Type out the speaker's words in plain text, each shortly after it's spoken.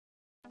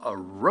a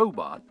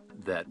robot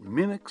that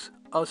mimics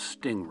a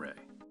stingray.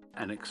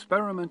 An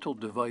experimental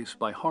device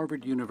by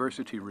Harvard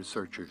University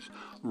researchers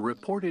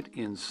reported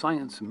in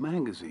Science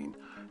magazine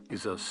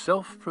is a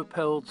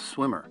self-propelled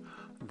swimmer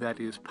that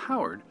is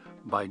powered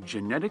by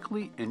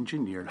genetically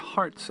engineered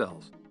heart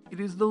cells. It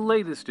is the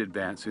latest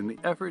advance in the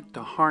effort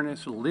to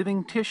harness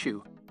living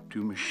tissue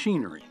to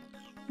machinery.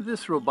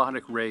 This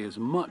robotic ray is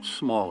much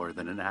smaller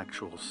than an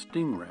actual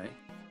stingray,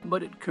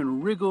 but it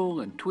can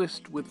wriggle and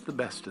twist with the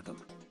best of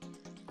them.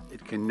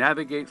 It can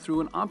navigate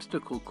through an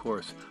obstacle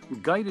course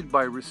guided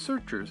by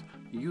researchers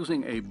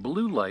using a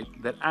blue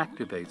light that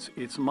activates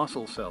its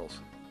muscle cells.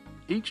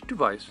 Each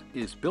device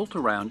is built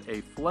around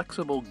a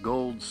flexible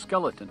gold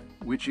skeleton,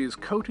 which is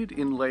coated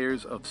in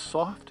layers of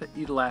soft,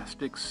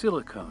 elastic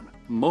silicone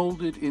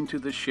molded into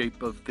the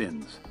shape of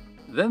fins.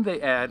 Then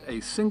they add a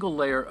single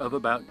layer of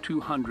about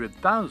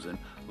 200,000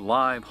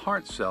 live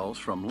heart cells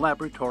from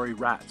laboratory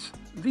rats.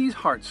 These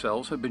heart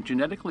cells have been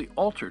genetically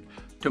altered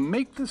to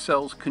make the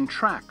cells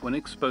contract when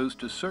exposed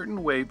to certain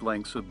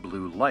wavelengths of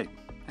blue light.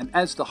 And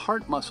as the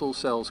heart muscle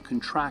cells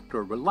contract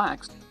or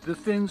relax, the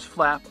fins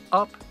flap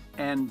up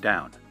and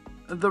down.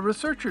 The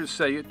researchers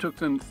say it took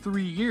them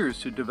 3 years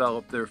to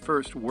develop their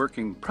first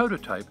working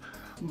prototype,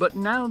 but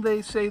now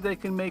they say they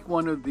can make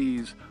one of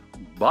these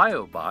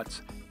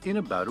biobots in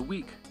about a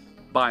week.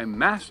 By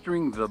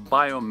mastering the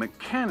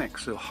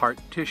biomechanics of heart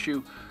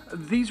tissue,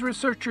 these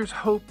researchers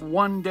hope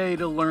one day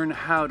to learn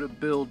how to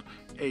build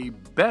a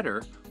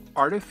better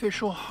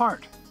artificial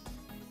heart.